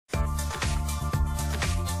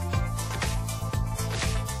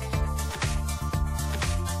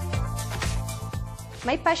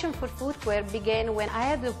My passion for footwear began when I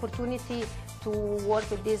had the opportunity to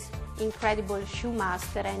work with this incredible shoe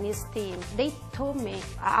master and his team. They taught me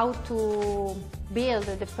how to build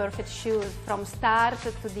the perfect shoes from start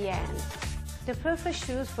to the end. The perfect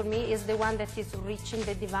shoes for me is the one that is reaching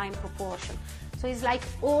the divine proportion. So it's like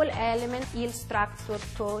all elements, heel structure,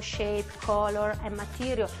 toe shape, color and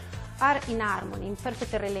material are in harmony, in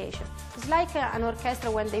perfect relation. It's like an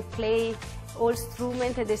orchestra when they play all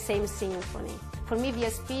instruments at the same symphony. For me, Via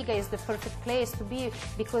Spiga is the perfect place to be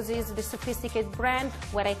because it's the sophisticated brand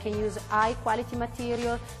where I can use high quality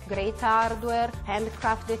material, great hardware,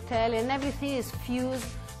 handcraft detail, and everything is fused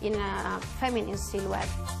in a feminine silhouette.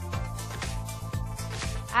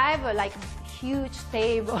 I have a huge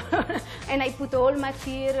table and I put all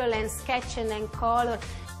material and sketching and color.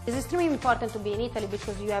 It's extremely important to be in Italy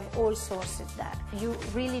because you have all sources there. You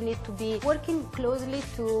really need to be working closely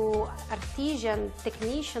to artisan,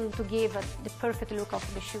 technician to give the perfect look of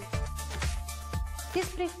the shoe. This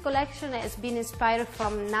spring collection has been inspired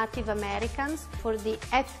from Native Americans for the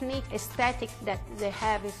ethnic aesthetic that they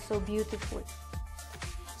have is so beautiful.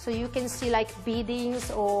 So you can see beadings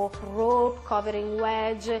or rope covering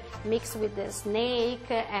wedge mixed with the snake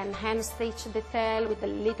and hand stitch detail with a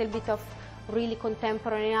little bit of really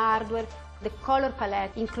contemporary hardware. The color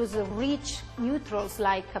palette includes rich neutrals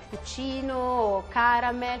like cappuccino or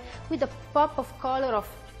caramel with a pop of color of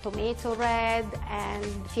tomato red and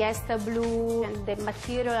fiesta blue, and the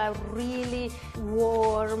material are really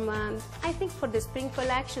warm. And I think for the spring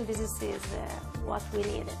collection this is what we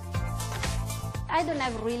needed. I don't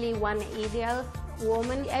have really one ideal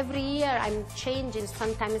woman. Every year I'm changing,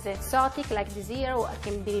 sometimes exotic like this year, or it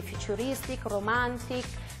can be futuristic, romantic,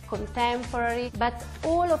 contemporary, but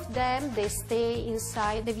all of them, they stay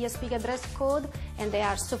inside the Via Spiga dress code and they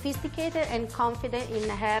are sophisticated and confident in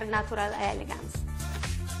her natural elegance.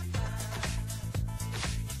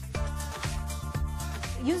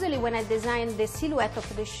 Usually when I design the silhouette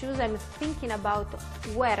of the shoes, I'm thinking about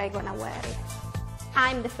where I'm gonna wear it.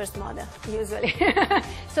 I'm the first model, usually.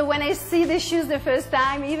 So when I see the shoes the first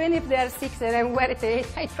time, even if they are 6 and I wear it 8,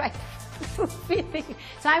 I try to fit it.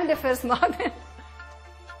 So I'm the first model.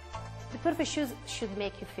 The perfect shoes should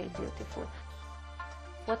make you feel beautiful.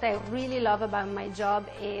 What I really love about my job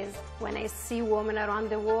is when I see women around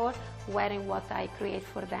the world wearing what I create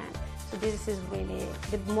for them. So this is really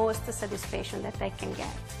the most satisfaction that I can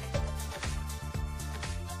get.